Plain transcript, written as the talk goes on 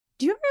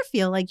Do you ever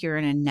feel like you're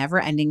in a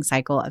never-ending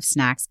cycle of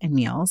snacks and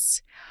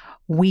meals?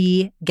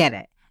 We get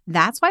it.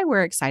 That's why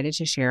we're excited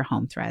to share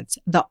Home Threads,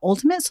 the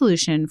ultimate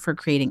solution for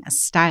creating a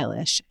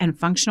stylish and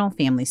functional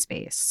family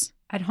space.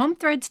 At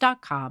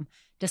homethreads.com,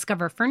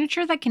 discover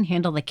furniture that can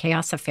handle the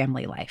chaos of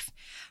family life.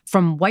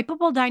 From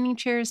wipeable dining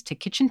chairs to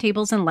kitchen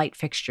tables and light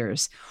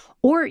fixtures.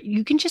 Or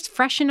you can just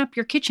freshen up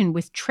your kitchen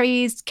with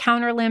trays,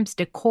 counter lamps,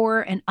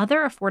 decor, and other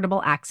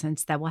affordable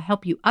accents that will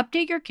help you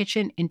update your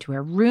kitchen into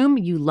a room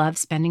you love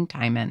spending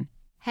time in.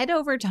 Head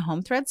over to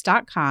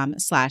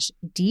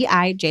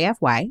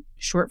homethreads.com/DIJFY,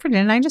 short for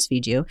Didn't I Just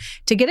Feed You,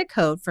 to get a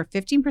code for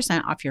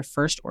 15% off your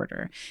first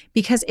order.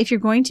 Because if you're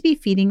going to be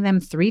feeding them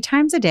 3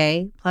 times a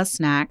day, plus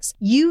snacks,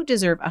 you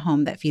deserve a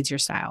home that feeds your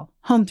style.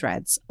 Home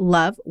Threads,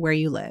 love where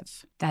you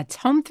live. That's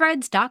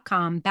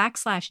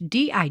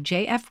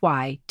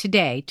homethreads.com/DIJFY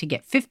today to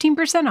get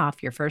 15%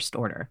 off your first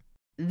order.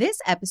 This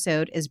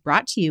episode is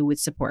brought to you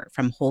with support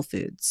from Whole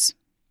Foods.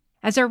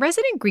 As a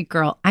resident Greek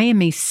girl, I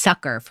am a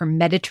sucker for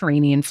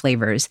Mediterranean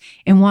flavors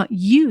and want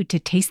you to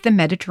taste the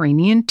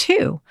Mediterranean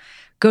too.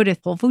 Go to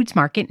Whole Foods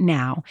Market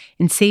now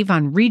and save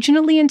on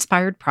regionally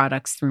inspired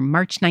products through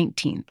March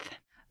 19th.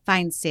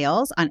 Find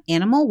sales on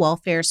animal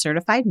welfare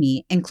certified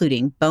meat,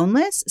 including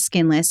boneless,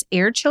 skinless,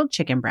 air-chilled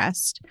chicken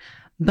breast,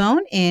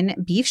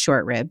 bone-in beef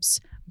short ribs,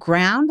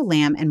 ground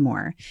lamb, and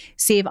more.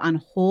 Save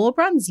on whole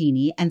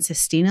bronzini and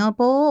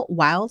sustainable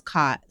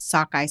wild-caught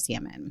sockeye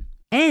salmon.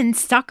 And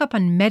stock up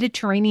on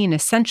Mediterranean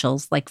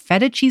essentials like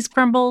feta cheese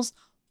crumbles,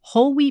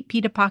 whole wheat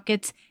pita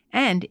pockets,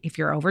 and, if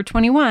you're over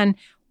 21,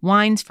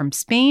 wines from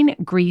Spain,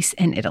 Greece,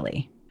 and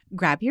Italy.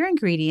 Grab your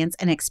ingredients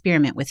and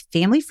experiment with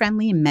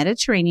family-friendly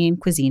Mediterranean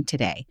cuisine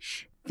today.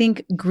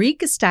 Think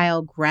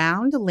Greek-style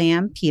ground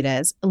lamb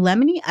pitas,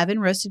 lemony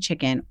oven-roasted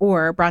chicken,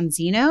 or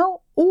bronzino,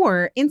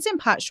 or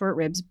instant pot short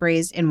ribs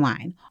braised in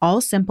wine.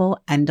 All simple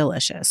and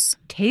delicious.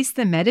 Taste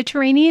the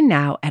Mediterranean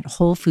now at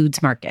Whole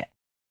Foods Market.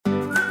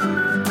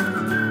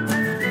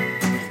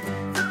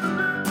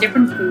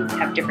 Different foods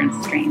have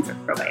different strains of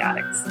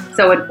probiotics.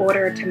 So in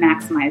order to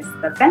maximize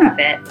the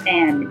benefit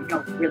and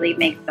really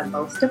make the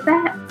most of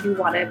that, you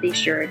want to be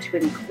sure to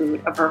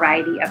include a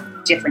variety of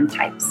different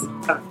types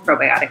of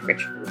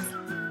probiotic-rich foods.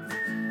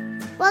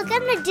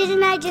 Welcome to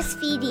Didn't I Just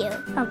Feed You?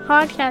 A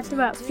podcast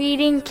about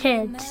feeding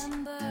kids.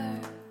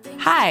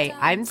 Hi,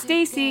 I'm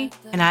Stacy.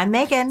 And I'm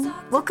Megan.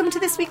 Welcome to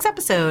this week's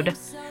episode.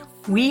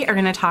 We are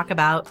going to talk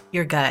about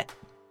your gut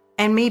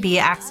and maybe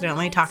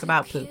accidentally talk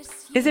about poop.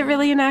 Is it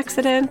really an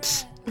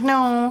accident?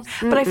 No,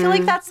 but I feel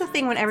like that's the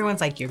thing when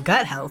everyone's like, your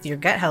gut health, your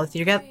gut health,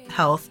 your gut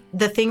health.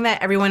 The thing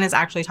that everyone is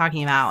actually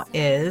talking about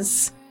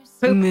is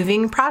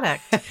moving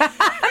product. Moving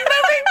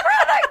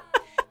product!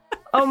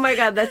 Oh my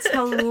God, that's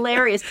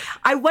hilarious.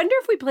 I wonder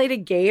if we played a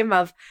game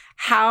of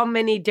how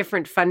many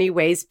different funny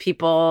ways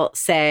people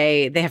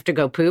say they have to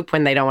go poop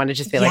when they don't want to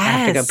just be like, I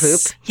have to go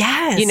poop.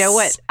 Yes. You know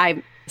what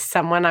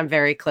someone I'm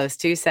very close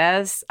to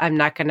says? I'm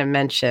not going to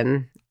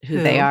mention who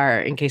they are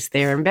in case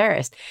they're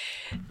embarrassed.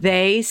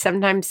 They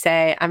sometimes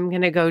say, I'm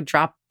going to go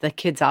drop the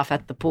kids off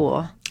at the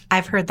pool.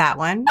 I've heard that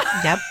one.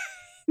 Yep.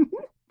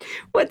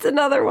 What's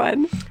another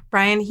one?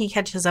 Brian, he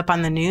catches up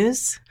on the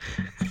news.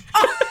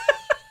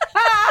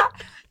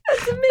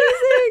 That's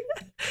amazing.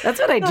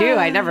 That's what I do.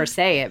 I never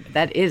say it, but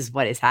that is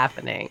what is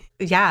happening.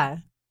 Yeah.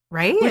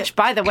 Right? Which,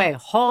 by the way,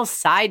 whole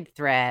side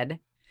thread.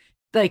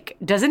 Like,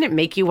 doesn't it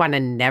make you want to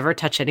never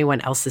touch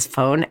anyone else's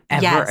phone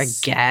ever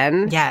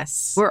again?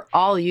 Yes. We're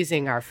all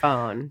using our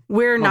phone.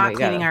 We're not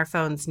cleaning our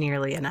phones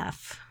nearly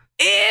enough.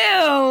 Ew.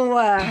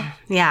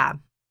 Yeah.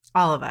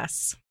 All of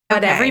us.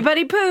 But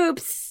everybody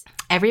poops.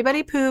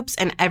 Everybody poops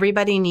and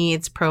everybody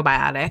needs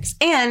probiotics.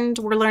 And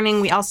we're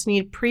learning we also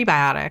need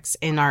prebiotics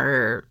in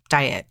our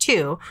diet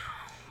too,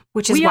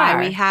 which is why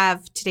we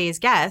have today's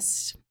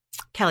guest,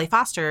 Kelly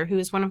Foster, who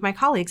is one of my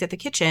colleagues at the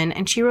kitchen,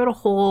 and she wrote a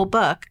whole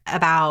book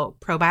about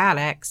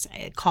probiotics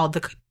called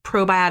The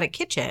Probiotic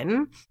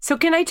Kitchen. So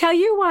can I tell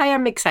you why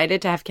I'm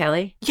excited to have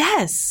Kelly?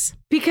 Yes.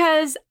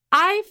 Because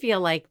I feel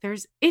like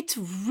it's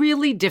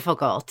really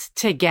difficult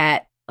to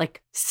get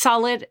like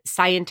solid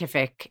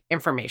scientific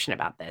information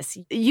about this.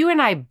 You and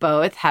I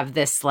both have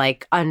this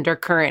like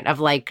undercurrent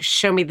of like,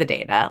 show me the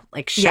data,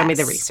 like show me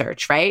the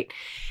research, right?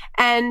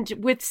 And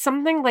with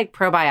something like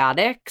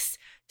probiotics,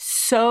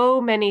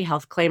 so many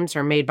health claims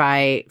are made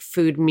by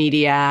food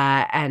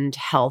media and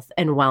health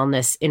and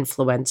wellness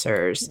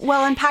influencers.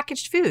 Well, and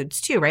packaged foods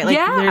too, right? Like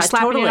they're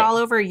slapping it all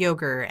over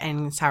yogurt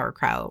and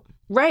sauerkraut.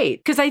 Right.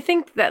 Because I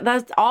think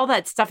that's all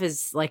that stuff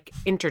is like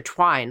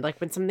intertwined.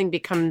 Like when something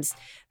becomes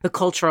the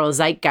cultural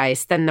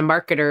zeitgeist, then the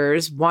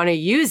marketers want to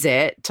use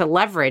it to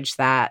leverage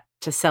that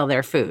to sell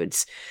their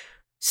foods.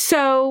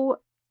 So,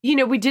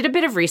 we did a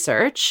bit of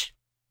research.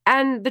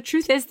 And the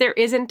truth is there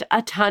isn't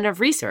a ton of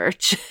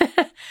research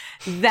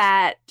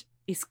that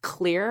is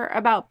clear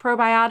about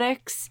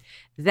probiotics,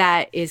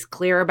 that is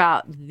clear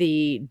about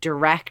the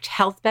direct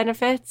health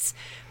benefits.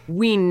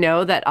 We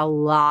know that a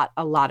lot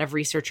of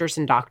researchers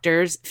and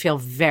doctors feel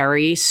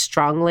very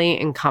strongly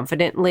and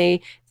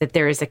confidently that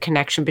there is a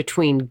connection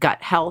between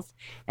gut health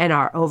and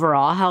our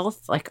overall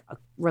health, like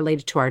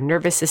related to our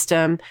nervous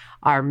system,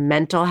 our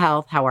mental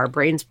health, how our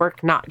brains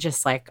work, not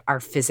just like our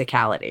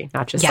physicality,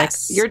 not just like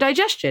your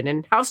digestion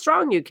and how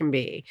strong you can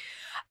be.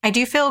 I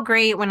do feel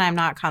great when I'm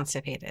not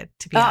constipated,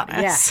 to be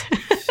honest.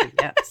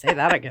 Yeah, say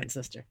that again,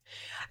 sister.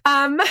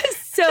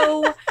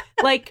 So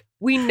like,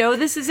 we know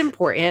this is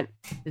important.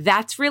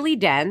 That's really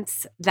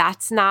dense.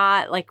 That's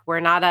not like, we're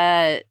not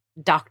a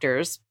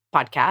doctor's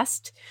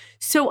podcast.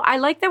 So I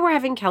like that we're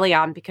having Kelly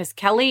on because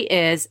Kelly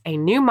is a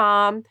new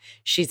mom.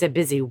 She's a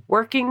busy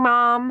working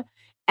mom.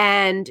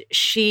 And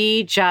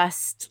she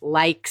just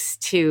likes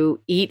to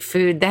eat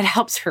food that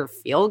helps her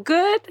feel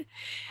good.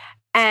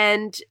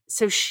 And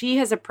so she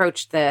has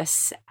approached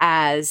this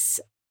as,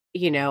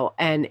 you know,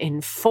 an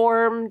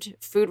informed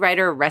food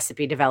writer,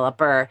 recipe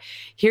developer.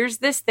 Here's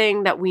this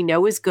thing that we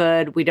know is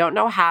good. We don't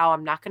know how.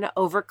 I'm not going to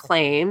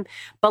overclaim,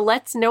 but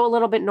let's know a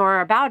little bit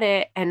more about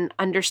it and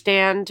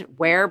understand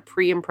where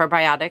pre and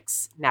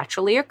probiotics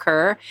naturally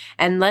occur.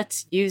 And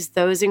let's use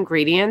those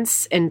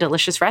ingredients in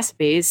delicious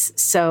recipes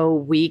so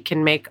we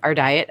can make our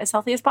diet as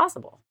healthy as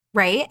possible.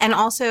 Right. And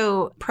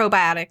also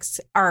probiotics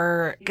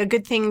are a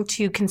good thing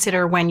to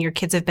consider when your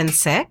kids have been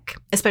sick,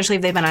 especially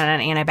if they've been on an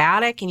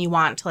antibiotic and you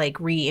want to like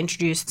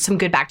reintroduce some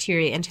good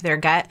bacteria into their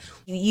gut.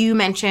 You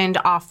mentioned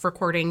off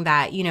recording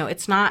that, you know,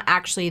 it's not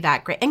actually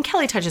that great. And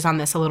Kelly touches on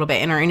this a little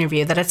bit in our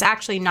interview, that it's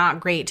actually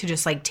not great to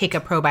just like take a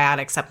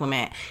probiotic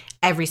supplement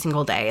every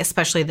single day,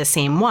 especially the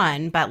same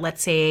one. But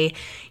let's say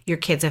your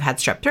kids have had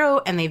strep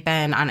throat and they've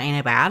been on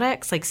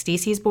antibiotics like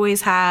Stacey's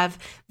boys have,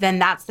 then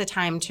that's the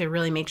time to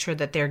really make sure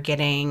that they're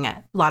getting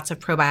lots of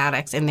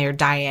probiotics in their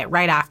diet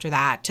right after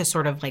that to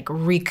sort of like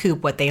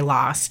recoup what they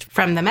lost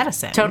from the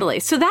medicine. Totally.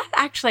 So that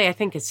actually I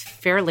think is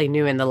fairly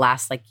new in the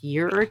last like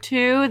year or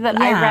two that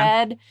I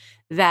read,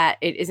 that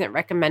it isn't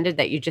recommended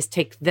that you just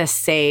take the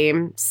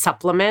same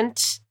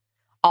supplement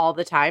all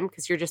the time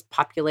because you're just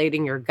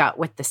populating your gut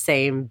with the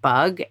same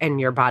bug and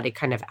your body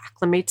kind of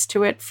acclimates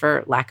to it,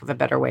 for lack of a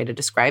better way to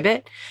describe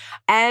it.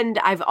 And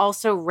I've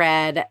also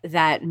read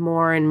that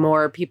more and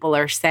more people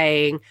are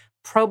saying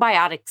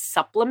probiotic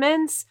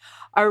supplements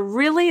are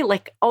really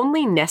like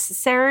only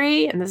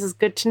necessary, and this is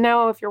good to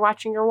know if you're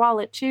watching your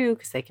wallet too,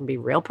 because they can be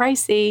real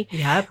pricey.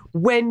 Yep.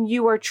 When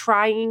you are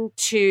trying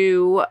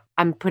to,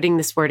 I'm putting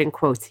this word in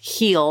quotes,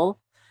 heal,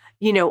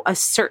 you know, a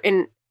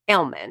certain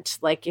ailment,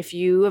 like if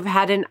you have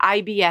had an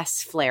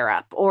IBS flare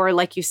up, or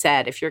like you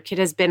said, if your kid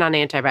has been on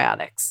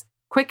antibiotics.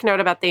 Quick note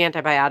about the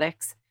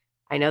antibiotics.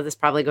 I know this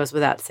probably goes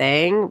without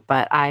saying,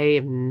 but I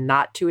am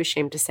not too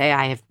ashamed to say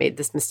I have made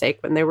this mistake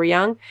when they were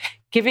young.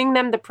 Giving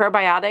them the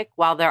probiotic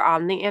while they're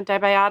on the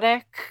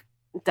antibiotic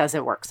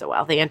doesn't work so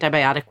well. The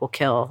antibiotic will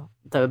kill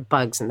the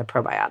bugs in the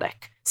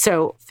probiotic.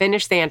 So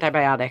finish the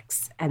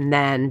antibiotics and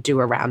then do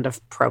a round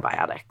of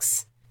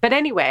probiotics. But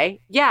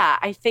anyway, yeah,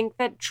 I think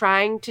that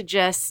trying to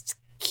just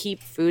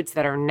keep foods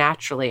that are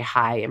naturally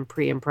high in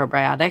pre and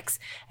probiotics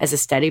as a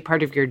steady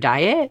part of your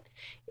diet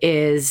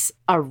is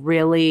a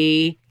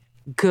really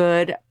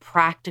good,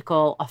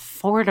 practical,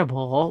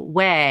 affordable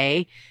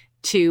way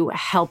to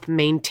help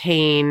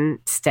maintain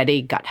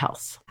steady gut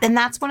health. And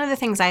that's one of the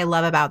things I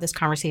love about this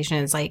conversation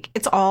is like,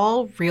 it's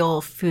all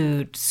real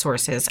food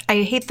sources.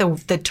 I hate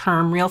the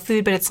term real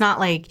food, but it's not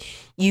like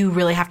you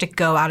really have to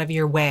go out of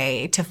your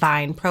way to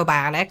find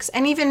probiotics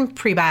and even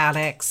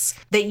prebiotics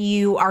that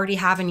you already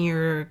have in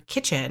your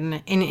kitchen,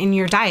 in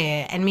your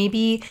diet. And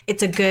maybe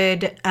it's a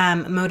good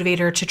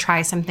motivator to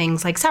try some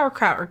things like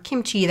sauerkraut or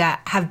kimchi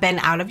that have been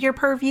out of your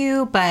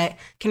purview, but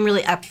can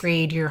really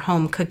upgrade your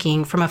home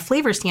cooking from a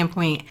flavor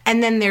standpoint.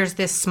 And then there's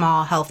this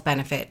small health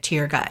benefit to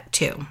your gut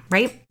too,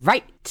 right?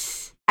 Right.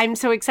 I'm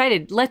so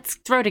excited. Let's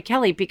throw to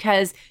Kelly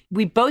because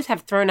we both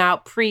have thrown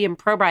out pre and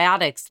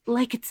probiotics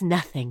like it's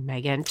nothing,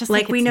 Megan. Just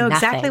like we know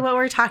nothing. Exactly what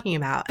we're talking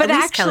about. But at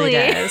least actually,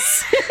 Kelly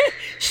does.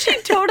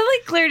 She totally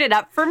cleared it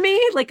up for me.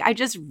 Like I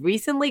just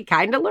recently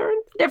kind of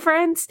learned the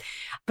difference,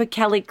 but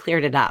Kelly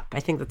cleared it up.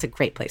 I think that's a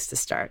great place to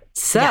start.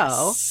 So,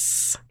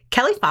 yes.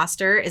 Kelly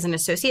Foster is an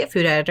associate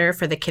food editor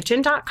for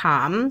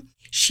thekitchen.com.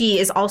 She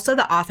is also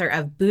the author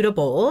of Buddha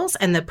Bowls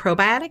and The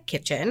Probiotic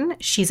Kitchen.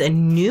 She's a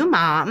new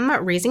mom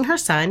raising her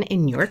son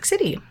in New York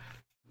City.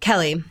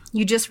 Kelly,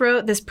 you just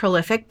wrote this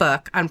prolific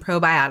book on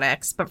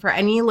probiotics, but for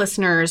any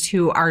listeners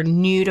who are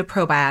new to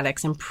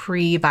probiotics and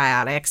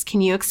prebiotics, can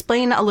you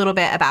explain a little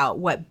bit about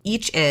what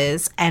each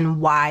is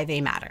and why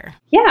they matter?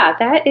 Yeah,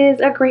 that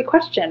is a great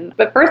question.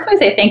 But first, I want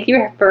to say thank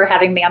you for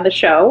having me on the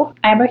show.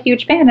 I'm a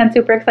huge fan and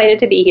super excited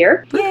to be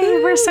here.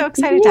 Yay, we're so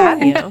excited to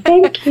have you.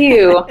 Thank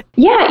you.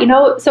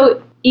 Yeah,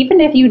 so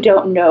even if you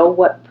don't know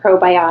what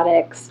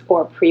probiotics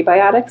or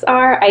prebiotics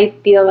are, I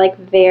feel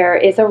like there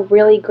is a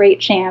really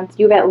great chance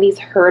you've at least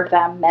heard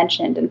them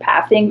mentioned in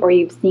passing or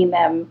you've seen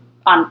them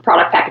on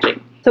product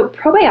packaging. So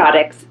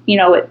probiotics,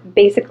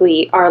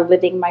 basically are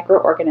living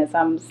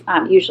microorganisms,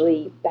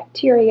 usually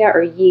bacteria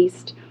or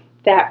yeast,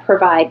 that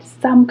provide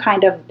some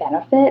kind of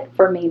benefit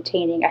for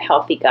maintaining a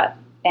healthy gut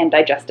and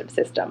digestive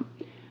system.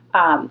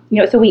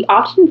 So we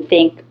often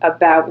think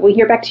about, we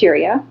hear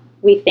bacteria,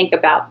 we think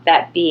about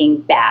that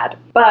being bad,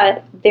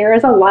 but there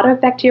is a lot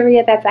of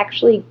bacteria that's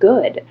actually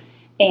good,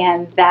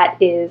 and that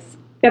is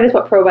That is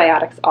what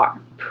probiotics are.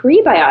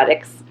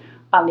 Prebiotics,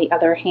 on the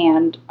other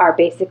hand, are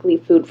basically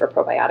food for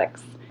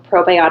probiotics.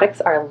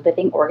 Probiotics are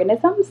living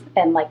organisms,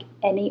 and like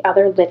any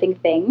other living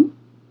thing,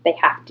 they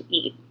have to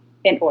eat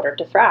in order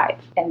to thrive.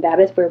 And that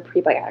is where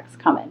prebiotics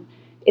come in.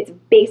 It's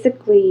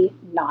basically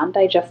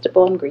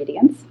non-digestible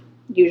ingredients,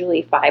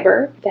 usually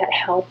fiber, that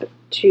help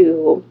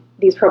to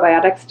these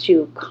probiotics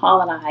to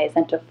colonize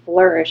and to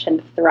flourish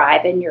and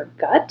thrive in your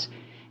gut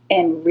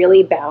and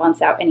really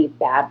balance out any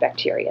bad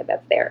bacteria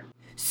that's there.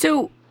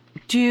 So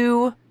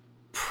do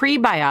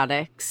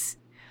prebiotics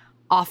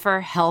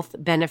offer health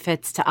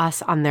benefits to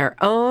us on their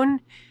own?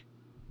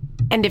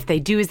 And if they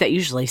do, is that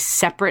usually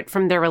separate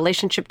from their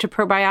relationship to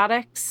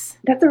probiotics?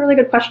 That's a really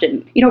good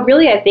question.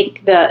 Really, I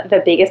think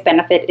the biggest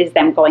benefit is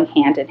them going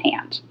hand in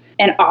hand.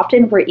 And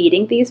often we're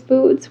eating these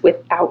foods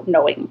without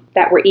knowing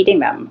that we're eating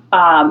them.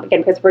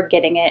 Again, because we're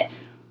getting it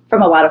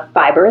from a lot of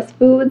fibrous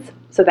foods.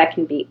 So that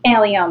can be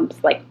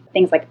alliums, like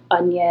things like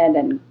onion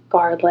and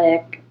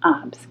garlic,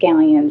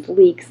 scallions,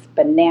 leeks,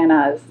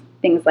 bananas,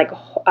 things like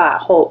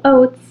whole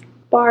oats,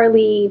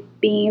 barley,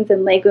 beans,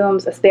 and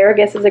legumes.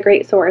 Asparagus is a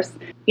great source.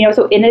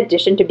 So in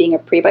addition to being a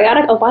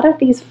prebiotic, a lot of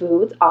these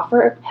foods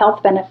offer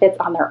health benefits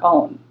on their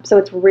own.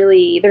 So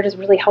they're just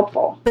really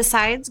helpful.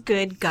 Besides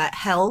good gut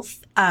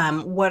health,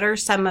 what are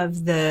some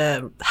of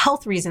the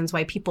health reasons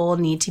why people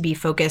need to be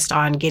focused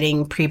on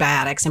getting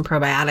prebiotics and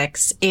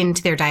probiotics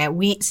into their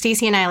diet?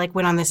 Stacey and I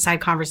went on this side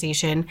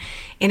conversation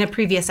in a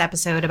previous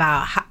episode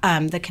about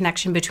the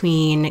connection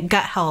between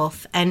gut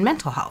health and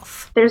mental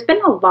health. There's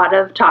been a lot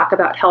of talk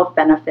about health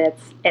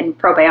benefits and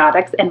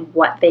probiotics and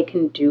what they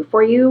can do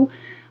for you.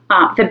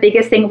 The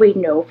biggest thing we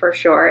know for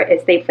sure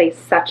is they play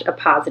such a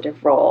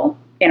positive role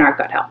in our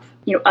gut health.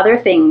 Other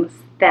things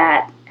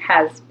that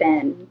has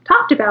been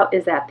talked about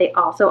is that they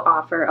also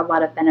offer a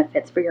lot of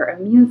benefits for your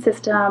immune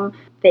system.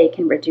 They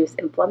can reduce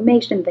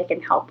inflammation. They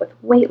can help with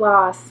weight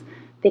loss.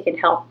 They can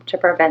help to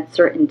prevent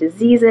certain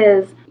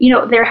diseases.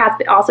 There has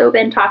also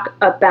been talk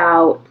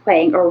about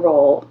playing a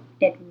role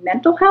in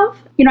mental health.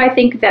 I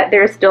think that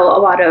there's still a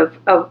lot of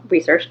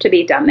research to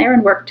be done there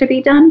and work to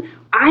be done.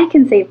 I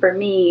can say for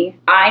me,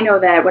 I know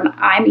that when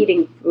I'm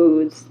eating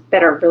foods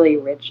that are really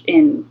rich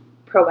in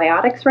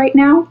probiotics right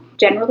now,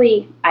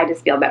 generally I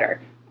just feel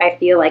better. I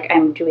feel like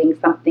I'm doing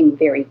something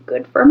very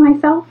good for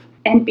myself.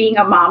 And being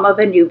a mom of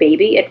a new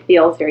baby, it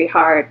feels very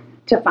hard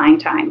to find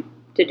time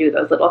to do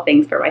those little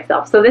things for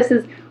myself. So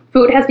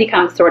food has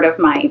become sort of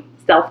my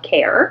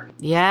self-care.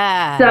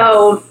 Yeah.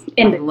 So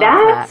in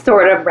that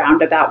sort of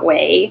roundabout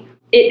way,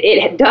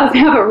 it does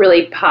have a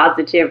really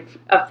positive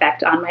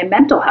effect on my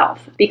mental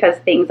health, because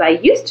things I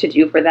used to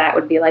do for that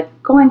would be like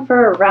going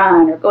for a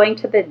run or going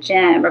to the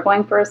gym or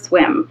going for a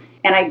swim.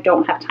 And I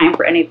don't have time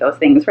for any of those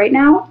things right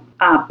now.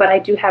 But I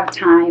do have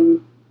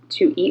time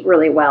to eat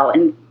really well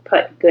and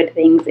put good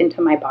things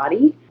into my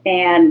body.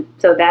 And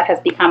so that has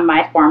become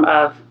my form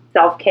of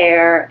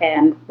self-care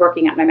and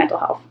working on my mental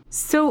health.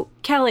 So,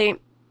 Kelly,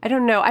 I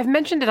don't know, I've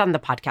mentioned it on the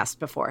podcast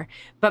before,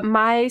 but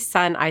my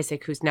son,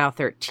 Isaac, who's now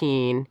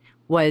 13,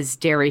 was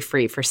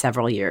dairy-free for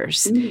several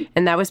years.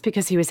 And that was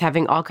because he was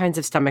having all kinds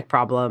of stomach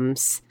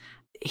problems.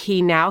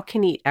 He now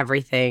can eat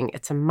everything.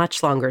 It's a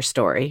much longer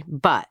story.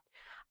 But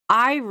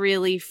I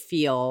really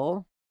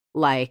feel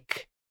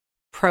like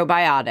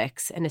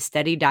probiotics and a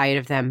steady diet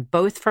of them,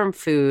 both from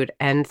food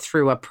and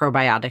through a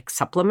probiotic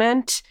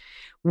supplement,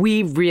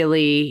 we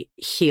really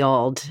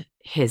healed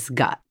his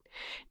gut.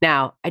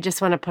 Now, I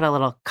just want to put a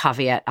little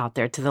caveat out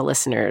there to the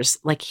listeners.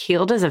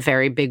 Healed is a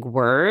very big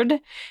word,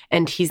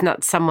 and he's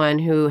not someone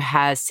who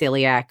has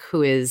celiac,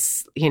 who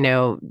is,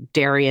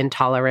 dairy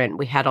intolerant.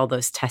 We had all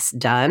those tests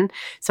done.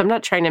 So I'm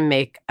not trying to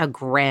make a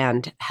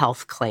grand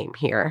health claim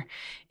here.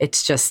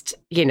 It's just,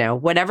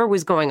 whatever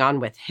was going on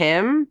with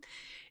him,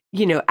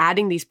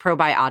 adding these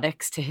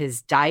probiotics to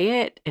his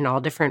diet in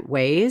all different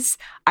ways,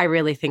 I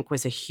really think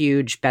was a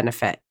huge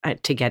benefit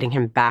to getting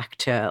him back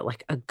to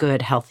a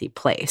good, healthy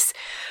place.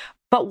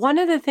 But one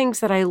of the things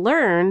that I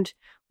learned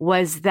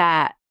was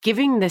that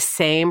giving the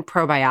same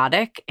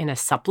probiotic in a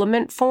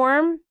supplement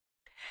form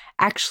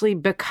actually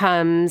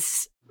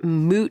becomes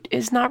moot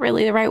is not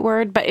really the right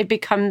word, but it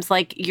becomes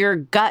your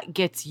gut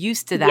gets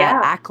used to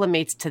that,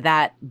 acclimates to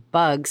that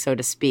bug, so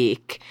to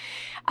speak.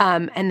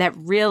 And that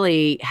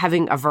really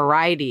having a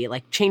variety,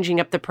 changing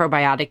up the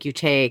probiotic you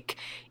take,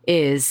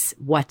 is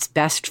what's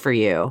best for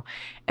you.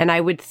 And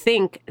I would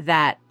think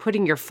that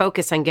putting your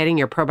focus on getting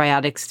your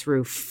probiotics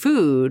through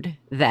food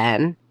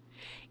then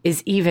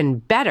is even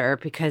better,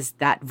 because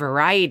that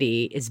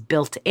variety is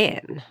built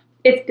in.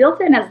 It's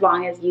built in as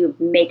long as you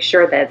make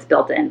sure that it's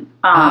built in.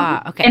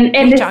 Okay. And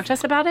can you talk to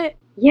us about it?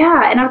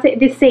 Yeah. And I would say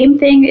the same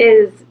thing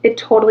it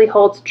totally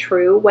holds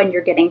true when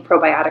you're getting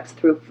probiotics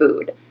through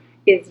food,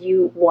 is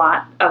you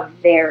want a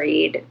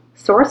varied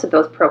source of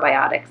those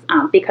probiotics.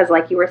 Because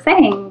like you were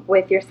saying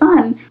with your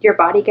son, your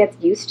body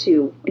gets used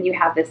to when you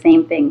have the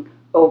same thing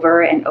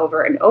over and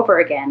over and over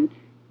again,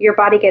 your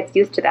body gets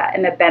used to that.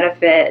 And the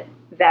benefit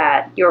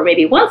that you're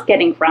maybe once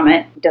getting from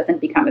it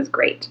doesn't become as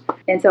great.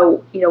 And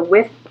so,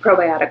 with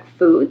probiotic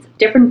foods,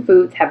 different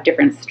foods have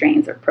different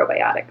strains of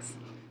probiotics.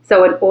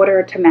 So in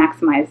order to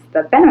maximize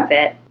the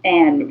benefit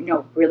and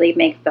really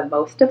make the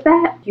most of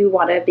that, you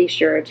want to be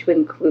sure to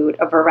include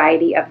a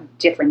variety of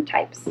different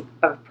types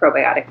of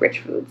probiotic-rich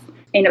foods.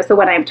 So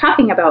when I'm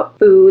talking about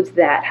foods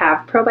that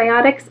have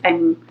probiotics,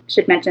 I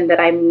should mention that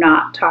I'm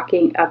not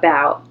talking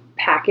about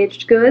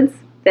packaged goods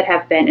that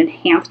have been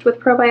enhanced with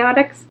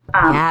probiotics.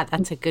 Yeah,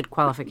 that's a good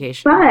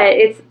qualification. But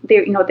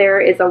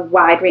there is a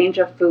wide range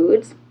of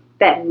foods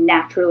that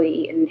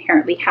naturally and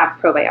inherently have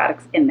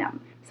probiotics in them.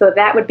 So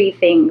that would be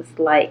things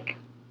like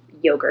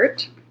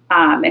yogurt.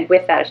 And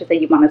with that, I should say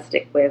you want to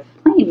stick with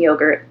plain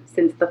yogurt,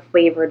 since the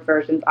flavored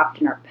versions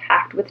often are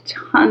packed with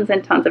tons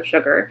and tons of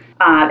sugar,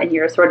 and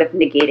you're sort of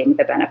negating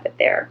the benefit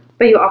there.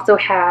 But you also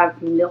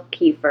have milk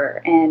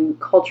kefir and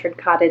cultured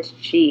cottage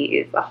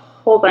cheese, a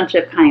whole bunch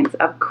of kinds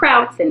of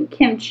krauts and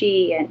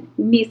kimchi and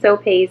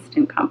miso paste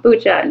and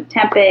kombucha and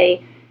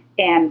tempeh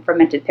and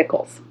fermented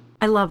pickles.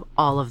 I love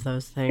all of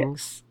those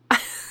things.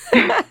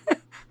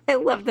 I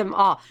love them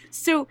all.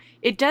 So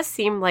it does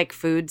seem like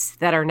foods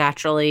that are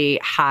naturally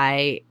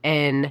high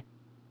in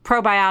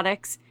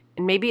probiotics,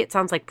 and maybe it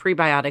sounds like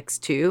prebiotics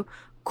too,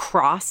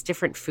 cross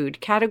different food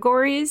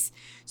categories.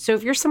 So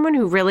if you're someone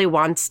who really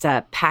wants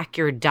to pack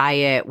your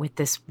diet with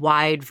this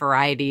wide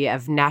variety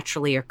of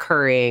naturally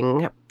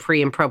occurring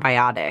pre and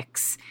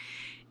probiotics,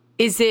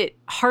 is it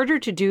harder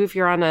to do if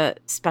you're on a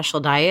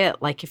special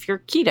diet, like if you're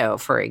keto,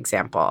 for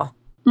example?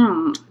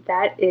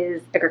 That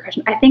is a good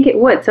question. I think it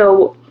would.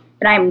 So,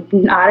 and I'm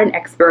not an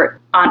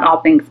expert on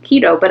all things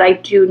keto, but I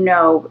do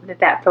know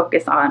that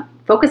focuses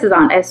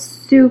on a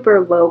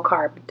super low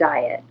carb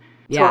diet.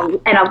 Yeah.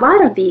 So, and a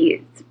lot of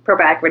these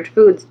probiotic-rich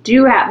foods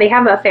they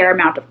have a fair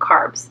amount of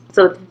carbs.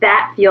 So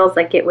that feels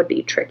like it would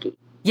be tricky.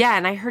 Yeah,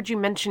 and I heard you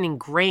mentioning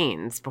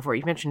grains before.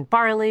 You mentioned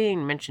barley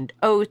and you mentioned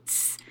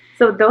oats.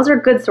 So those are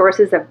good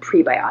sources of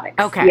prebiotics.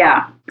 Okay.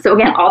 Yeah. So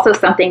again, also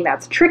something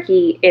that's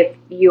tricky if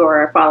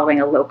you're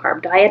following a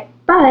low-carb diet,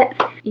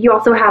 but you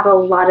also have a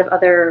lot of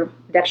other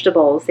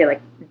vegetables, say like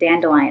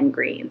dandelion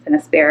greens and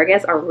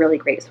asparagus are really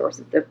great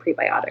sources of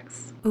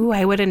prebiotics. Ooh,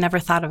 I would have never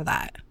thought of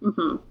that.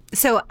 Mm-hmm.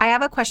 So I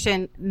have a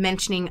question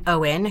mentioning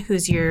Owen,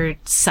 who's your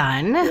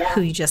son,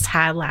 who you just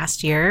had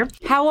last year.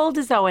 How old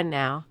is Owen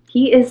now?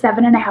 He is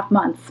 7.5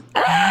 months.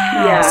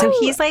 Yeah. So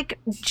he's like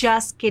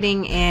just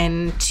getting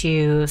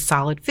into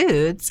solid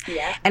foods.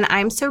 Yeah. And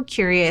I'm so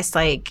curious,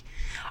 like,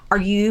 are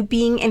you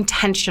being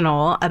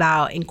intentional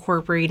about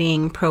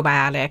incorporating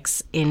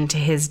probiotics into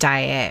his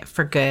diet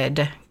for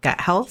good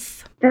gut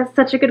health? That's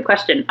such a good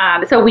question.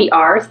 So we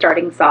are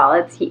starting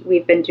solids.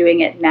 We've been doing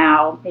it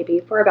now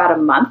maybe for about a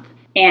month,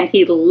 and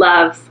he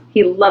loves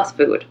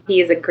food.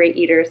 He is a great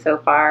eater so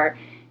far.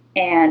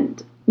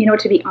 And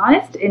to be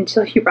honest,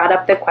 until you brought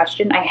up the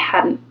question, I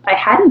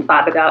hadn't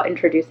thought about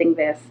introducing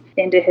this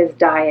into his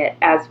diet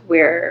as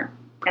we're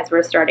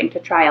starting to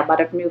try a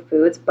lot of new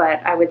foods.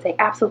 But I would say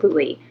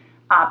absolutely.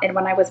 And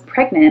when I was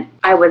pregnant,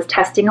 I was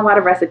testing a lot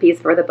of recipes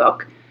for the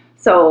book.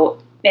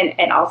 So,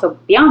 and also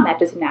beyond that,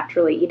 just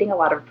naturally eating a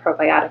lot of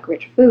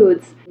probiotic-rich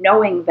foods,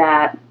 knowing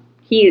that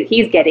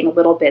he's getting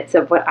little bits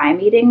of what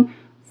I'm eating.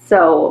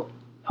 So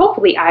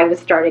hopefully I was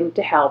starting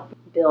to help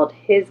build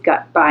his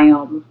gut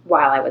biome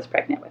while I was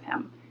pregnant with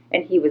him.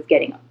 And he was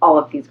getting all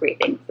of these great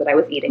things that I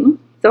was eating.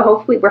 So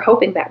hopefully we're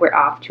hoping that we're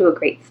off to a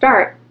great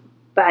start.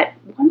 But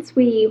once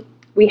we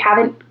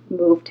haven't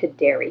moved to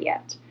dairy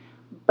yet.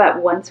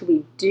 But once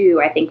we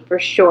do, I think for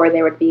sure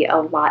there would be a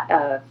lot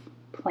of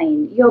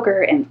plain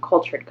yogurt and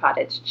cultured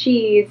cottage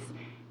cheese.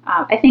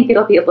 I think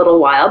it'll be a little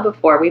while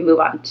before we move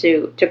on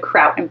to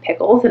kraut and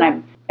pickles. And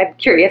I'm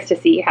curious to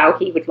see how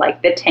he would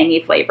like the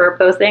tangy flavor of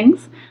those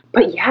things.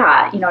 But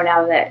yeah,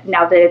 now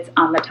that it's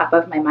on the top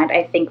of my mind,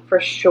 I think for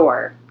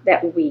sure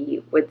that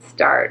we would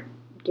start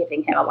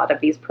giving him a lot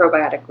of these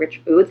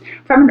probiotic-rich foods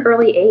from an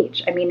early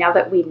age. I mean, now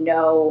that we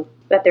know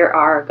that there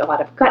are a lot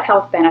of gut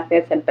health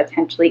benefits and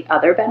potentially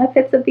other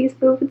benefits of these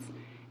foods,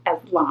 as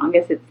long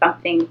as it's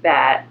something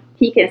that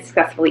he can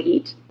successfully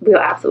eat, we'll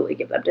absolutely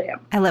give them to him.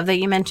 I love that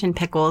you mentioned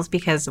pickles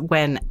because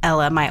when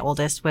Ella, my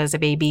oldest, was a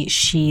baby,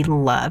 she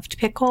loved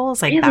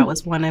pickles. Like that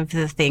was one of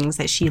the things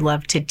that she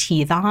loved to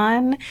teeth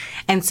on.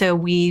 And so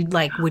we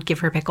would give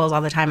her pickles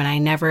all the time. And I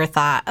never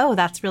thought, oh,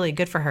 that's really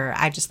good for her.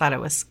 I just thought it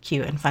was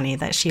cute and funny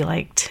that she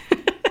liked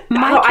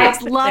My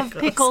kids love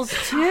pickles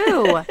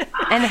too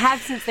and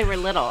have since they were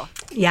little.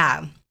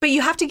 Yeah. But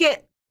you have to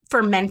get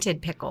fermented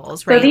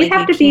pickles, right? So these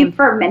have to be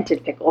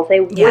fermented pickles.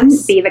 They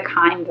wouldn't be the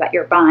kind that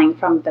you're buying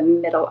from the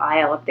middle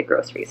aisle of the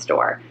grocery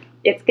store.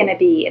 It's going to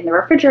be in the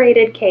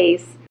refrigerated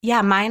case.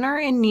 Yeah, mine are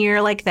in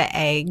near like the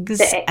eggs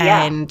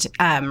and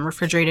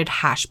refrigerated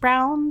hash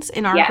browns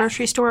in our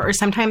grocery store. Or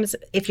sometimes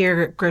if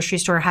your grocery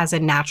store has a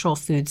natural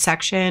food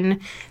section,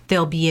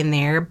 they'll be in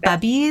there.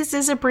 Bubby's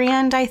is a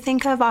brand I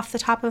think of off the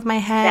top of my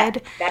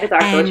head. That is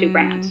our go-to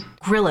brand.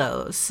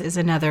 Grillo's is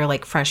another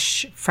like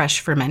fresh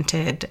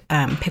fermented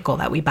pickle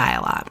that we buy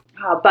a lot.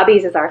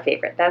 Bubby's is our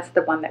favorite. That's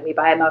the one that we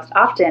buy most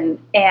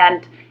often.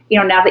 And,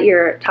 now that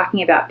you're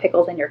talking about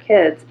pickles and your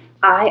kids,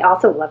 I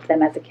also loved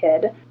them as a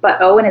kid,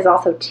 but Owen is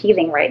also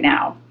teething right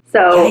now.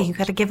 So yeah, you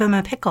got to give him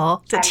a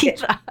pickle to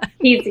teach us.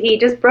 He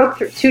just broke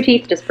through. 2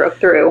 teeth just broke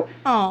through.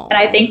 Oh. And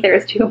I think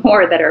there's 2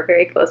 more that are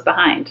very close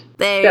behind.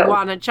 They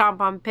want to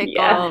chomp on pickles.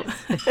 Yeah.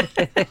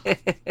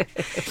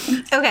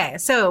 Okay,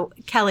 so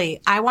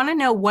Kelly, I want to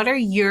know, what are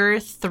your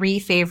 3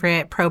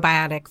 favorite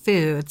probiotic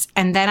foods?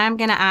 And then I'm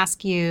going to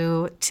ask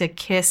you to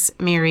kiss,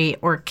 marry,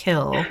 or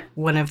kill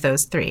one of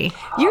those 3.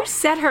 You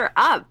set her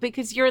up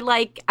because you're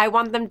like, I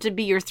want them to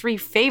be your 3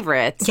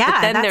 favorites. Yeah,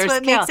 but then that's there's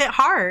what makes it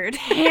hard.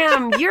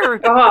 Damn, you're...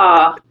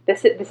 Oh,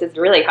 this is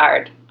really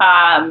hard.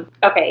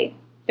 Okay,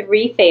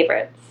 3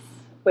 favorites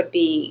would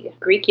be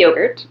Greek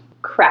yogurt,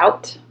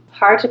 kraut.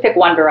 Hard to pick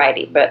one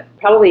variety, but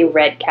probably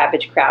red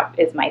cabbage kraut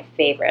is my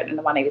favorite and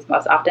the one I use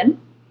most often,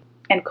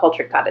 and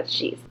cultured cottage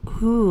cheese.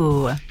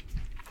 Ooh.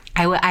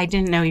 I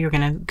didn't know you were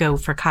going to go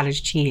for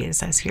cottage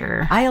cheese as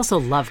your... I also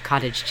love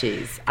cottage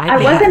cheese.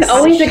 I wasn't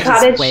always a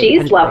cottage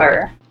cheese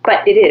lover,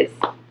 but it is.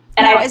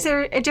 And now, is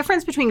there a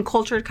difference between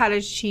cultured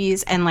cottage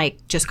cheese and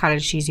like just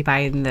cottage cheese you buy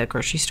in the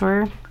grocery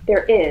store?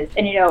 There is.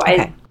 And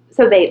okay.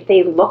 So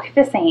they look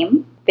the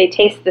same, they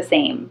taste the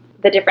same.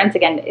 The difference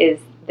again is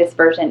this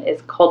version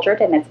is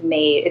cultured, and it's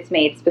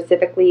made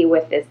specifically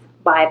with this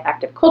live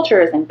active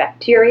cultures and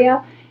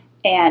bacteria,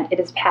 and it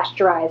is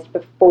pasteurized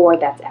before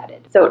that's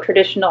added. So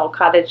traditional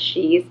cottage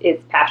cheese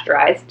is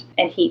pasteurized,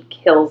 and heat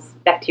kills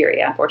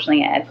bacteria,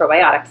 unfortunately, and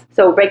probiotics.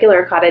 So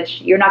regular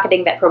cottage, you're not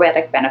getting that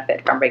probiotic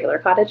benefit from regular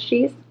cottage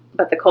cheese,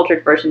 but the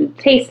cultured version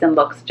tastes and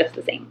looks just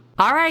the same.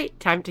 All right,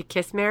 time to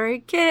kiss, marry,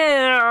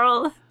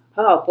 kill.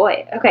 Oh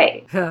boy.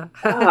 Okay. All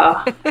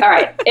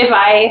right. If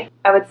I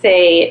would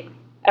say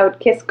I would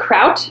kiss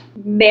kraut,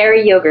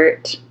 marry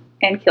yogurt,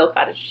 and kill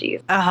cottage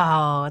cheese.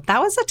 Oh,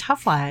 that was a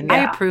tough one. Yeah.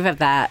 I approve of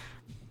that.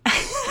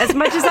 As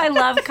much as I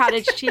love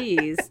cottage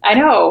cheese. I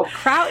know.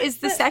 Kraut is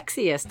the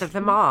sexiest of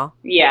them all.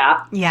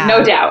 Yeah.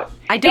 No doubt.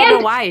 I don't know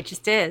why, it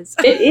just is.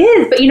 It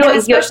is, but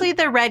especially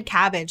the red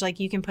cabbage, like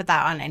you can put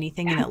that on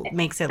anything and it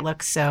makes it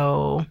look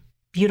so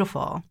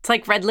beautiful. It's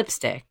like red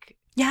lipstick.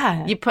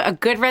 Yeah. You put a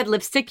good red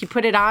lipstick, you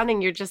put it on,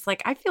 and you're just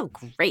like, I feel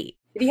great.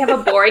 If you have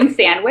a boring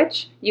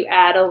sandwich, you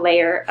add a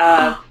layer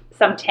of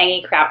some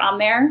tangy kraut on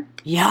there.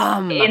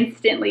 Yum.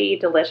 Instantly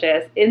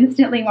delicious,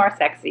 instantly more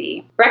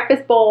sexy.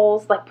 Breakfast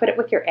bowls, like put it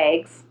with your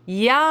eggs.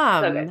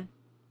 Yum. So good.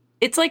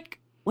 It's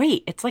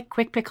like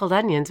quick pickled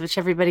onions, which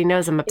everybody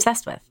knows I'm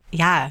obsessed with.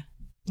 Yeah.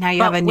 Now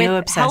you have a new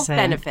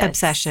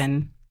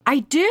obsession. I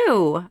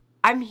do.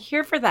 I'm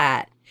here for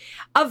that.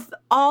 Of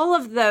all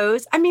of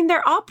those, I mean,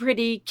 they're all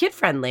pretty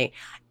kid-friendly.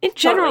 In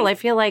general, totally. I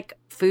feel like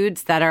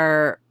foods that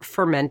are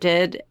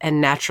fermented and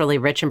naturally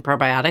rich in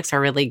probiotics are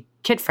really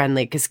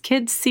kid-friendly because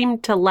kids seem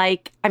to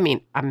like, I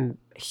mean, I'm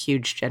a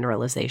huge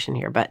generalization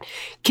here, but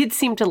kids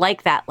seem to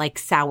like that like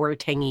sour,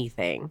 tangy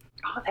thing.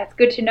 Oh, that's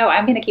good to know.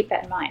 I'm going to keep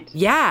that in mind.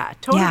 Yeah,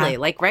 totally. Yeah.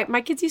 Like, right,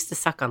 my kids used to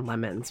suck on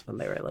lemons when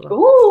they were little.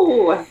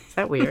 Ooh. Is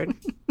that weird?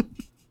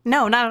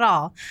 No, not at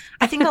all.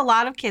 I think a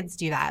lot of kids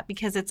do that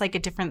because it's like a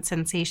different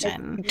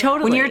sensation.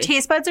 Totally. When your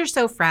taste buds are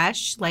so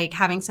fresh, like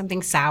having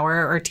something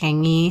sour or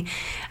tangy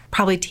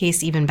probably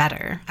tastes even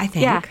better, I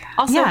think. Yeah.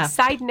 Also,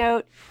 side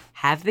note,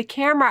 have the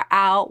camera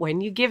out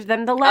when you give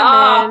them the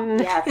lemon.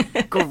 Oh,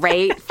 yes.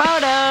 Great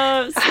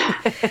photos.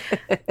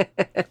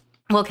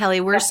 Well,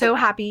 Kelly, we're so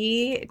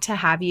happy to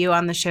have you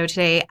on the show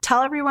today.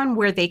 Tell everyone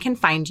where they can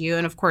find you.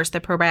 And of course, the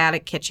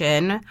Probiotic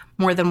Kitchen.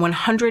 More than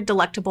 100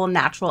 delectable,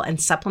 natural, and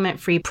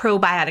supplement-free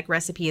probiotic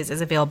recipes is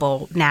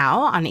available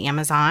now on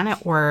Amazon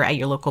or at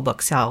your local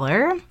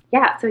bookseller.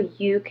 Yeah, so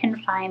you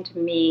can find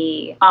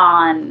me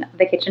on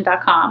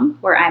thekitchen.com,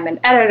 where I'm an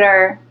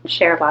editor,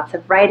 share lots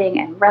of writing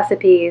and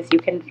recipes. You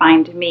can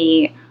find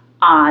me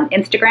on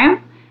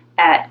Instagram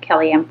at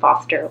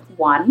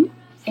KellyMFoster1.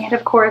 And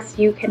of course,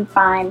 you can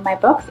find my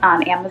books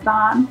on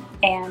Amazon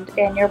and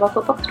in your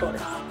local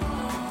bookstores.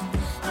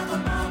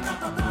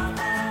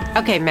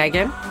 Okay,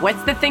 Megan,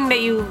 what's the thing that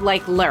you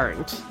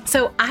learned?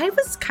 So I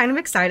was kind of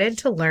excited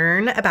to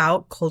learn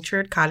about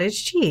cultured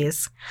cottage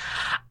cheese.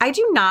 I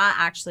do not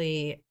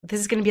actually, this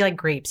is going to be like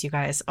grapes, you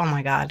guys. Oh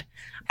my God.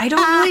 I don't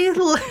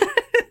really,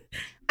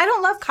 I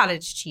don't love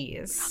cottage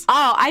cheese.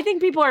 Oh, I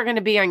think people are going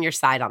to be on your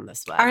side on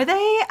this one. Are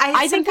they?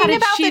 I think cottage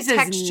about cheese the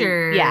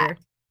texture.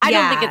 I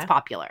don't think it's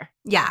popular.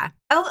 Yeah.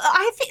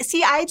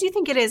 I do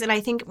think it is. And I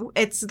think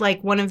it's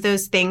like one of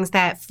those things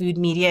that food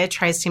media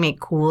tries to make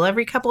cool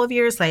every couple of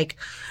years. Like,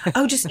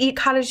 oh, just eat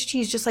cottage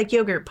cheese just like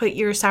yogurt. Put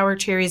your sour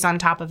cherries on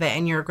top of it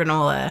and your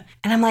granola.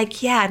 And I'm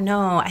like, yeah,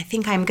 no, I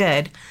think I'm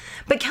good.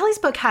 But Kelly's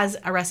book has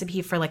a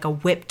recipe for like a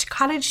whipped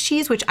cottage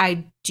cheese, which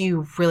I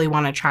do really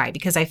want to try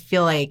because I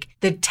feel like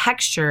the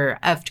texture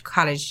of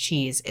cottage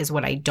cheese is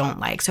what I don't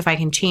like. So if I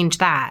can change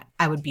that,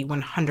 I would be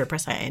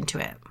 100% into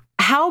it.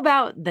 How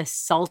about the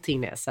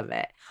saltiness of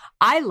it?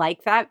 I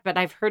like that, but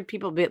I've heard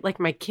people be like,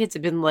 my kids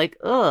have been like,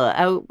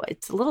 oh,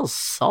 it's a little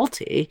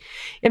salty.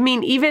 I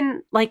mean,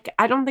 even like,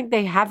 I don't think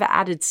they have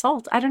added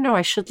salt. I don't know.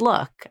 I should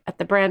look at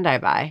the brand I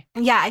buy.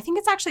 Yeah, I think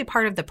it's actually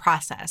part of the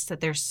process that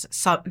there's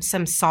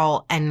some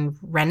salt and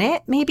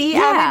rennet maybe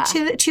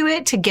added to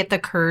it to get the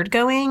curd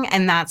going.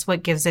 And that's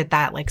what gives it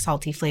that like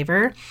salty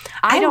flavor.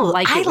 I don't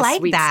like it with like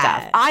sweet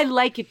that. stuff. I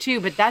like it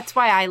too, but that's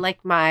why I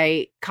like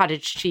my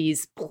cottage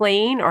cheese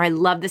plain, or I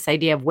love this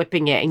idea of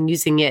whipping it and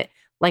using it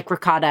like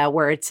ricotta,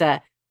 where it's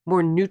a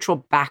more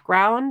neutral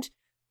background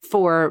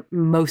for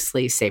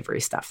mostly savory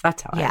stuff.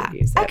 That's how I would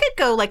use it. I could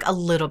go like a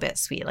little bit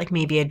sweet, like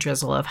maybe a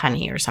drizzle of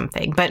honey or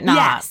something, but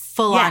not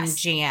full on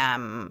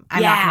jam.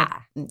 I'm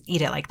not going to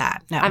eat it like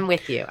that. No. I'm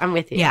with you.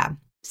 Yeah.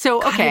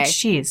 So, okay. Cottage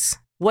cheese.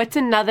 What's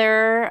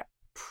another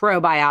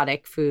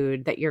probiotic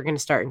food that you're going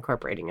to start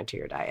incorporating into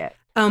your diet?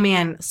 Oh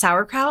man,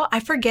 sauerkraut. I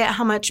forget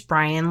how much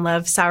Brian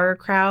loves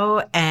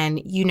sauerkraut.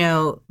 And you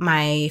know,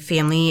 my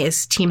family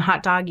is team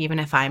hot dog, even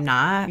if I'm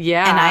not.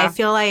 Yeah. And I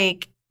feel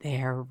like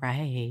they're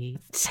right.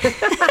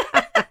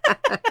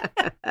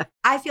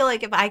 I feel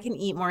like if I can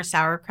eat more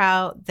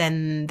sauerkraut,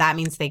 then that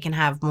means they can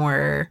have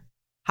more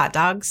hot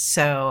dogs.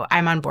 So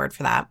I'm on board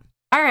for that.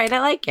 All right. I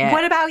like it.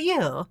 What about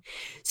you?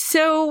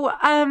 So,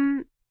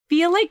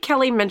 feel like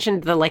Kelly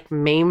mentioned the like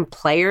main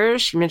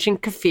players. She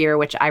mentioned kefir,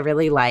 which I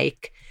really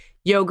like.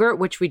 Yogurt,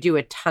 which we do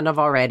a ton of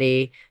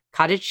already.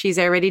 Cottage cheese,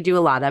 I already do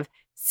a lot of.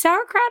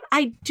 Sauerkraut,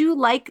 I do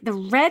like the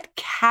red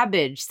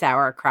cabbage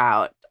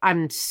sauerkraut.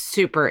 I'm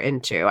super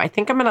into. I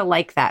think I'm going to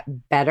like that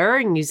better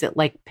and use it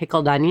like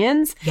pickled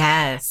onions.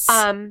 Yes.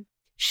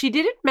 She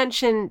didn't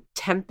mention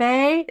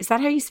tempeh. Is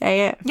that how you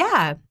say it?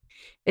 Yeah.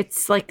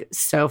 It's like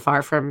so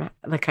far from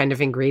the kind of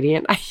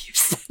ingredient I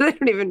use. I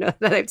don't even know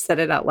that I've said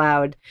it out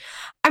loud.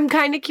 I'm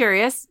kind of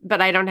curious,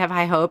 but I don't have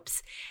high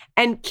hopes.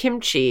 And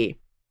kimchi.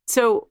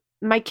 So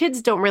my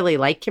kids don't really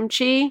like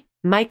kimchi.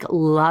 Mike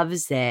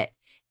loves it.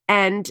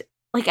 And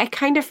like, I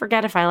kind of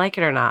forget if I like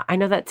it or not. I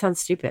know that sounds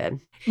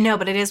stupid. No,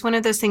 but it is one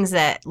of those things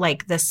that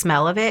like the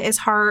smell of it is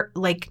hard,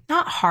 like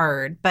not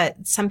hard, but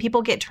some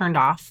people get turned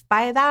off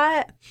by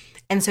that.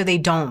 And so they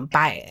don't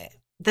buy it.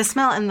 The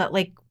smell and the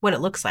like what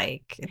it looks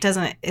like. It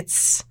doesn't,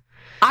 it's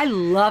I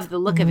love the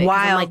look of it.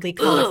 Wildly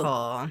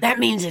colorful. That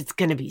means it's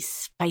going to be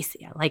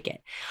spicy. I like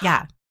it.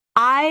 Yeah.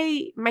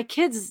 My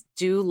kids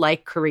do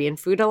like Korean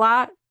food a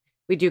lot.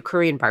 We do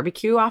Korean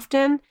barbecue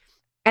often,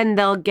 and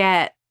they'll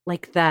get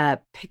like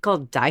the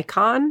pickled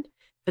daikon,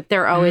 but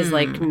they're always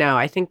like, no,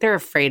 I think they're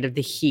afraid of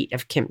the heat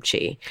of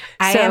kimchi.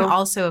 I am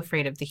also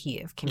afraid of the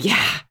heat of kimchi.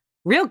 Yeah.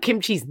 Real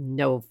kimchi's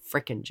no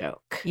freaking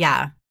joke.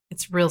 Yeah.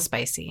 It's real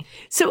spicy.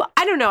 So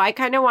I don't know. I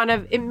kind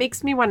of it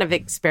makes me want to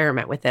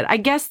experiment with it. I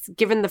guess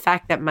given the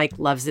fact that Mike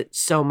loves it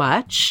so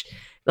much,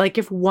 like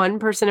if one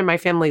person in my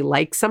family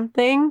likes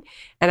something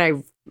and I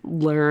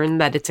learn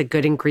that it's a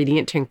good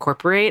ingredient to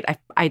incorporate,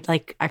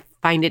 I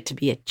find it to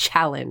be a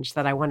challenge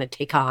that I want to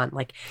take on.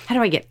 Like, how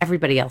do I get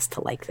everybody else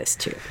to like this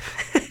too?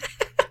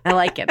 I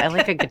like it. I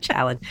like a good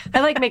challenge. I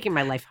like making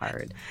my life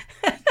hard.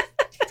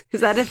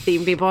 Is that a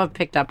theme people have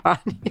picked up on?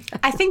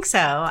 I think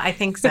so.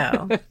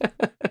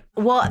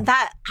 Well,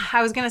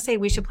 I was going to say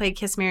we should play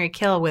Kiss, Marry,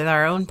 Kill with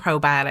our own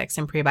probiotics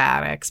and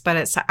prebiotics,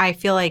 but I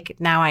feel like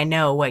now I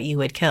know what you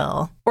would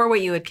kill or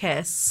what you would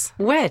kiss.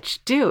 Which?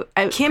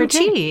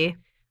 Kimchi.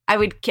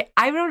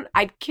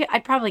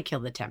 I'd probably kill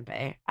the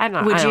tempeh. I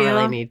don't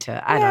really need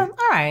to. I don't.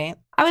 All right.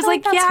 I was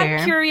like, yeah, fair.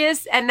 I'm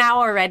curious. And now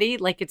already,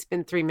 like it's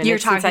been 3 minutes You're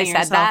since I talking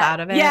said that. out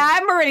of it. Yeah,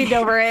 I'm already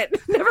over it.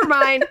 Never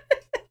mind.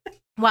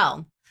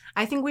 Well,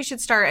 I think we should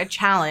start a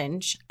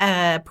challenge,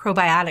 a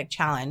probiotic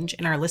challenge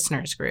in our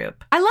listeners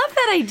group. I love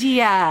that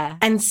idea.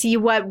 And see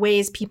what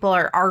ways people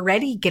are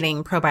already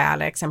getting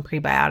probiotics and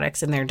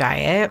prebiotics in their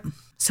diet.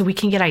 So we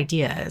can get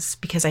ideas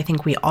because I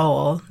think we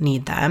all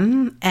need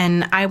them.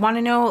 And I want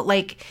to know,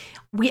 like,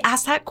 we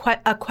asked that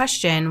a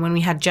question when we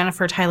had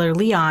Jennifer Tyler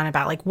Lee on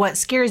about like what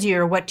scares you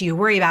or what do you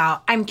worry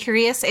about. I'm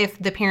curious if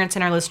the parents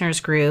in our listeners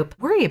group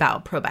worry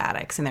about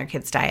probiotics in their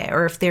kids' diet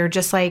or if they're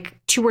just like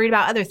too worried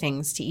about other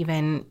things to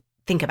even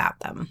think about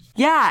them.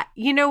 Yeah.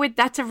 You know,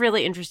 that's a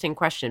really interesting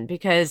question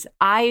because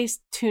I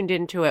tuned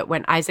into it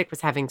when Isaac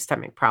was having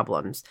stomach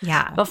problems.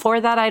 Yeah. Before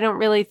that, I don't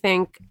really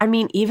think,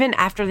 even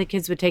after the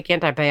kids would take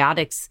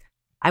antibiotics,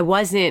 I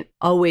wasn't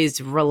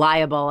always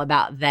reliable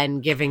about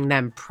then giving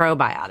them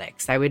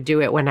probiotics. I would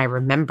do it when I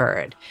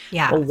remembered.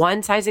 Yeah. But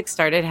once Isaac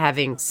started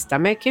having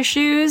stomach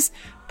issues,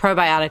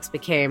 probiotics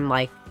became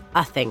like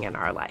a thing in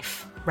our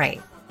life.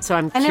 Right. So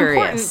I'm An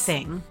curious. important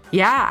thing.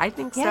 Yeah, I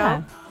think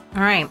Yeah. so.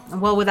 All right.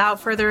 Well,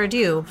 without further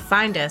ado,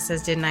 find us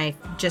as Didn't I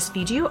Just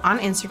Feed You on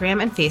Instagram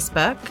and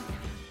Facebook.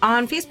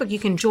 On Facebook, you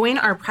can join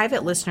our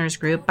private listeners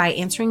group by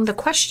answering the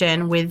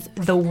question with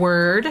the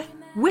word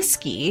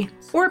whiskey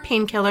or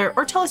painkiller,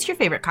 or tell us your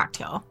favorite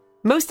cocktail.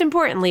 Most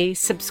importantly,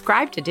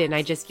 subscribe to Didn't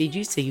I Just Feed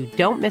You so you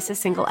don't miss a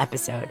single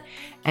episode.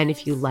 And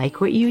if you like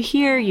what you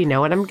hear, you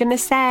know what I'm going to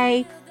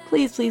say.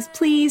 please, please,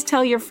 please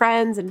tell your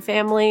friends and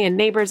family and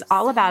neighbors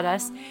all about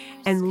us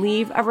and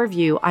leave a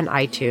review on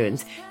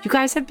iTunes. You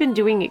guys have been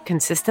doing it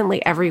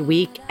consistently every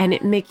week, and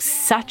it makes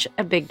such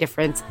a big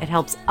difference. It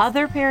helps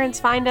other parents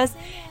find us,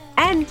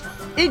 and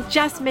it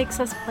just makes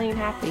us plain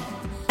happy.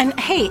 And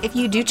hey, if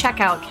you do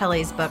check out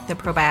Kelly's book, The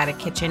Probiotic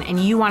Kitchen, and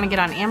you want to get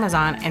on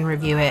Amazon and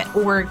review it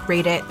or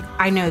rate it,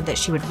 I know that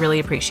she would really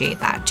appreciate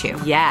that too.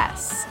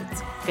 Yes,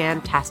 it's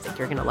fantastic.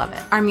 You're going to love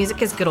it. Our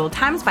music is Good Old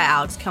Times by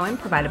Alex Cohen,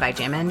 provided by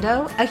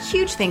Jamendo. A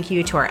huge thank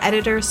you to our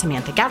editor,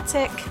 Samantha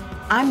Gatzik.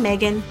 I'm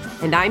Megan.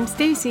 And I'm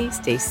Stacy.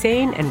 Stay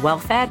sane and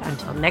well-fed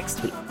until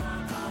next week.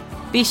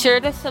 Be sure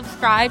to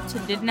subscribe to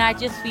Didn't I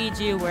Just Feed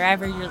You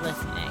wherever you're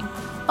listening.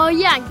 Oh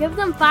yeah, give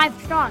them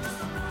 5 stars.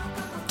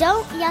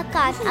 Don't yuck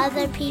on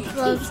other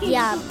people's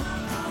yum.